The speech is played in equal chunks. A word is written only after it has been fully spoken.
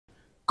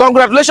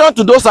Congratulations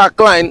to those our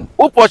clients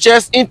who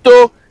purchased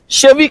into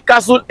Chevy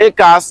Castle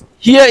Acres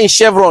here in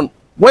Chevron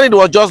when it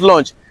was just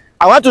launched.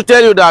 I want to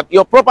tell you that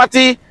your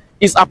property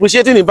is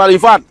appreciating in value. In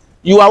fact,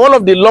 you are one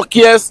of the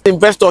luckiest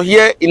investors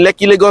here in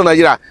Lekki, Lagos,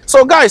 Nigeria.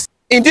 So guys,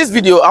 in this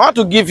video, I want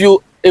to give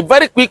you a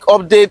very quick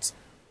update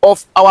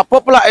of our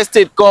popular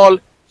estate called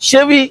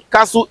Chevy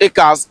Castle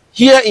Acres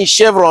here in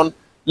Chevron,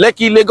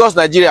 Lekki, Lagos,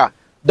 Nigeria,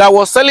 that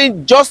was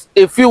selling just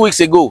a few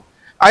weeks ago.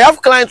 I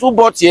have clients who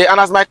bought here, and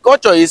as my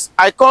culture is,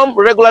 I come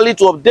regularly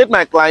to update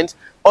my clients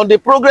on the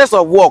progress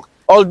of work,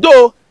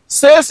 although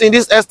sales in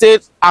this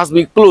estate has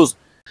been closed.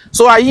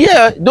 So I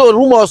hear, though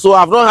rumors, so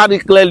I've not had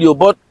it clearly,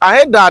 but I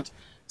heard that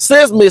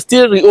sales may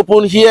still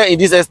reopen here in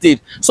this estate.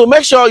 So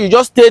make sure you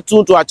just stay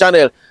tuned to our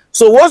channel.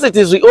 So once it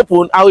is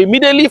reopened, I will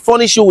immediately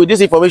furnish you with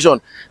this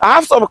information. I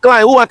have some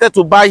clients who wanted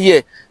to buy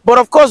here, but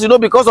of course, you know,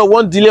 because of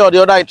one delay or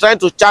the other in trying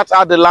to chart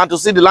out the land to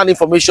see the land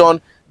information,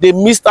 they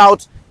missed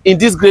out in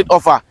this great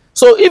offer.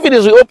 So if it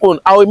is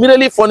reopened, I will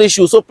immediately furnish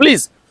you. So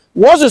please,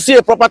 once you see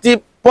a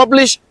property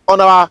published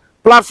on our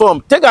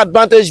platform, take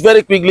advantage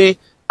very quickly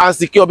and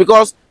secure,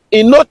 because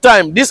in no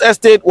time, this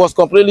estate was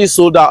completely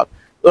sold out.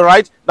 All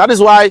right, that is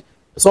why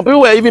some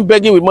people were even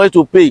begging with money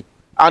to pay,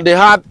 and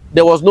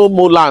there was no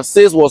more land.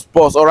 Sales was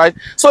paused. All right,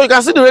 so you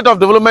can see the rate of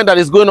development that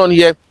is going on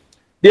here.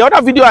 The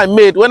other video I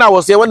made when I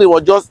was here, when it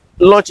was just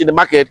launched in the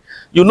market,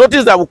 you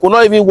notice that we could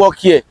not even walk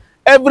here.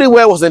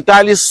 Everywhere was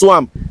entirely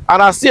swamp,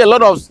 and I see a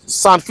lot of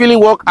sand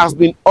filling work has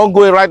been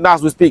ongoing right now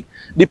as we speak.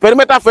 The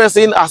perimeter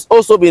fencing has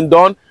also been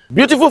done.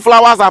 Beautiful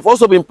flowers have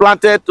also been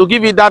planted to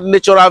give you that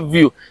natural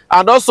view.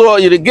 And also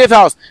in the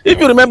gatehouse, if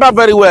you remember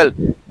very well,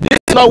 this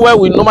is not where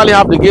we normally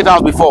have the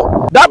gatehouse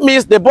before. That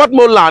means they bought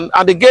more land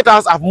and the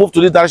gatehouse have moved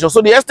to this direction.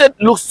 So the estate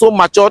looks so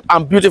matured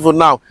and beautiful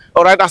now.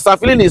 All right, and sand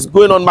filling is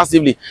going on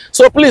massively.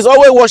 So please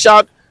always watch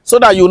out so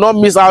that you will not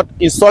miss out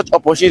in such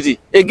opportunity.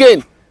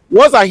 Again,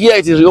 once I hear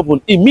it is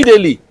reopened,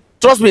 immediately,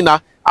 trust me now,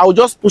 I will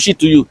just push it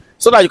to you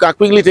so that you can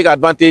quickly take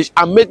advantage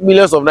and make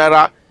millions of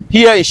naira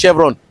here in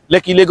Chevron,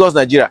 Lekki, Lagos,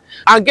 Nigeria.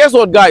 And guess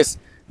what, guys?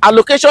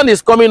 Allocation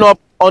is coming up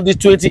on the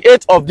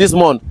 28th of this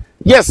month.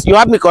 Yes, you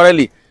heard me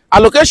correctly.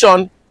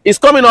 Allocation is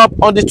coming up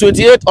on the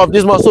 28th of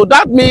this month. So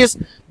that means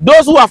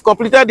those who have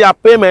completed their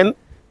payment,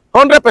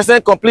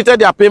 100% completed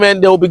their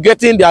payment, they will be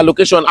getting their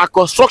allocation. And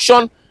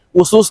construction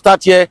will soon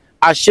start here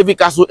at Chevy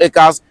Castle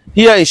Acres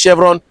here in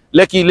Chevron,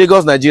 Lekki,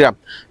 Lagos, Nigeria.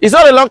 It's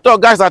not a long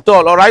talk, guys, at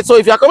all. All right, so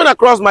if you are coming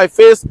across my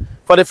face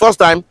for the first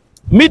time,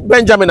 meet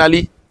Benjamin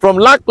Ali from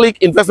Lekki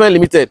Investment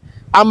Limited,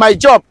 and my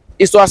job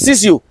is to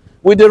assist you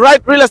with the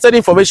right real estate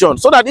information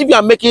so that if you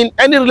are making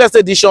any real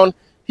estate decision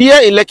here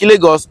in Lekki,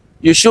 Lagos,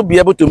 you should be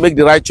able to make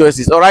the right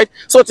choices. All right,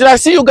 so till I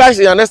see you guys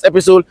in our next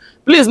episode,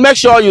 please make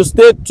sure you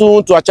stay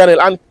tuned to our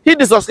channel and hit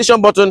the subscription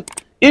button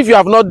if you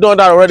have not done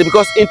that already,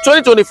 because in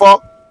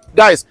 2024,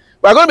 guys,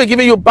 we are going to be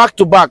giving you back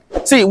to back.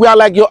 See, we are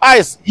like your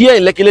eyes here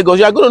in Lekki, Lagos.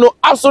 You are going to know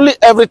absolutely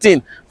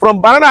everything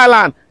from Banana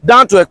Island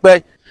down to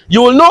Ekpe.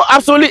 You will know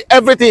absolutely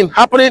everything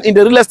happening in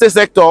the real estate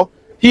sector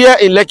here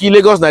in Lekki,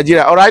 Lagos,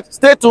 Nigeria. All right,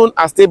 stay tuned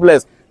and stay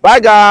blessed. Bye,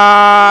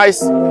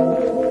 guys.